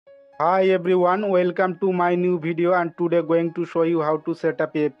Hi everyone, welcome to my new video, and today going to show you how to set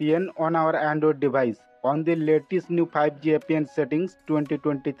up APN on our Android device on the latest new 5G APN settings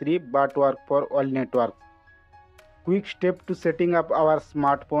 2023 but work for all networks. Quick step to setting up our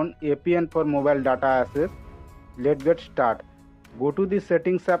smartphone APN for mobile data access. Let's get started. Go to the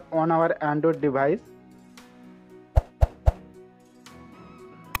settings app on our Android device.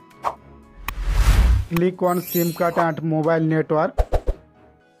 Click on SIM card and mobile network.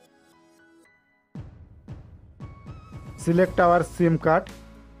 Select our SIM card.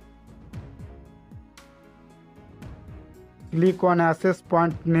 Click on access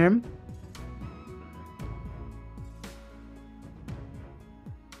point name.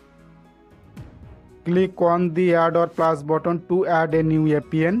 Click on the add or plus button to add a new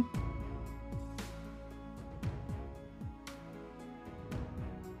APN.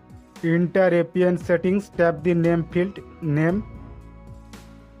 Enter APN settings, tap the name field name.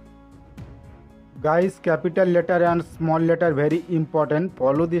 Guys, capital letter and small letter very important.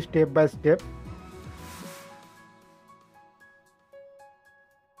 Follow this step by step.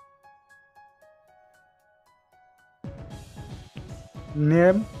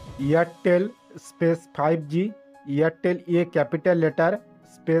 Name Airtel space 5G, Airtel A capital letter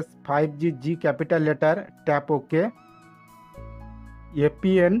space 5G G capital letter, tap OK.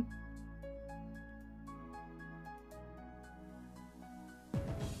 APN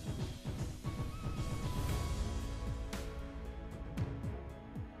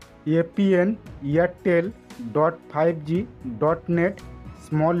APN Airtel.5G.net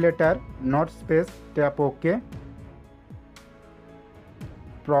small letter not space, tap OK.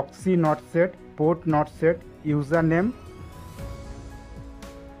 Proxy not set, port not set, username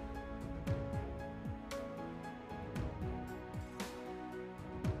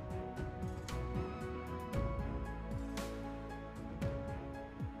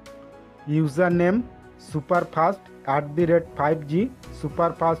username superfast @5G,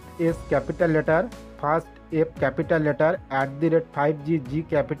 superfast S capital letter, fast F capital letter, @5G G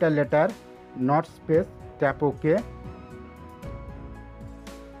capital letter, not space, tap OK.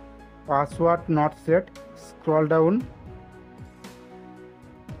 Password not set, scroll down.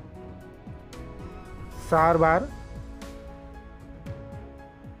 Server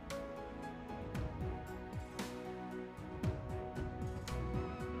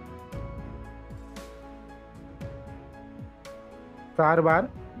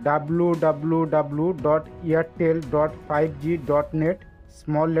www.airtel.5g.net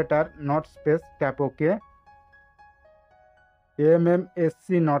small letter not space, tap OK.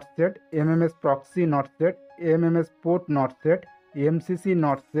 MMSC not set, MMS proxy not set, MMS port not set, MCC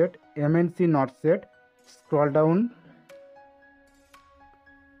not set, MNC not set, scroll down.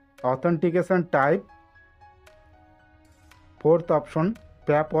 Authentication type, fourth option,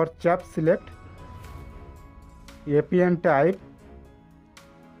 tap or tap select. APN type,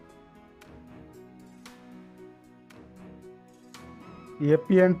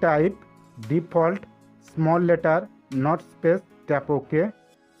 default small letter not space, tap OK.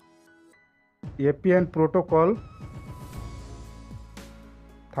 APN protocol,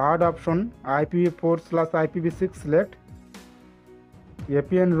 third option, IPv4/IPv6 select.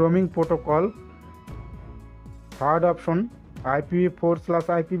 APN roaming protocol, third option,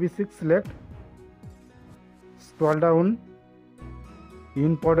 IPv4/IPv6 select. Scroll down.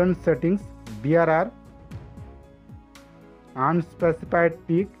 Important settings, BRR, unspecified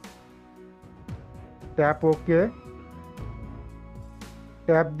peak, tap OK.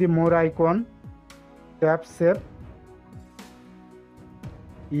 Tap the more icon, tap save.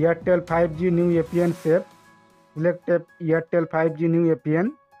 Airtel 5G new APN save. Select Airtel 5G new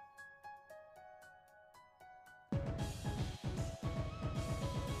APN.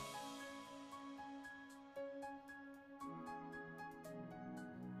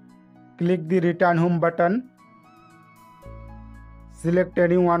 Click the return home button. Select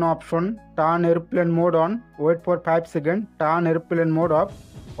any one option. Turn airplane mode on. Wait for 5 seconds. Turn airplane mode off.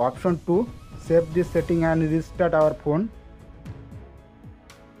 Option 2. Save this setting and restart our phone.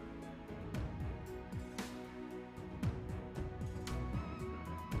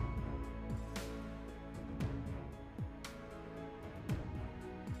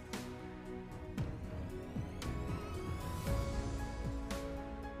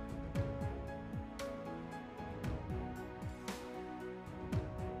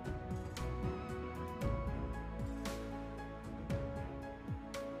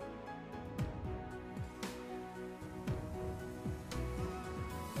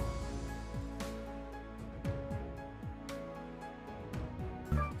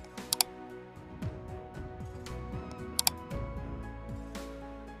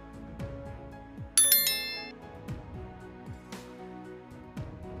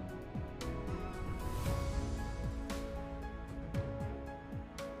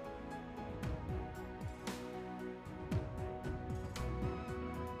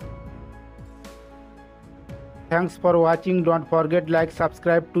 Thanks for watching. Don't forget like,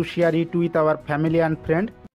 subscribe to share it with our family and friend.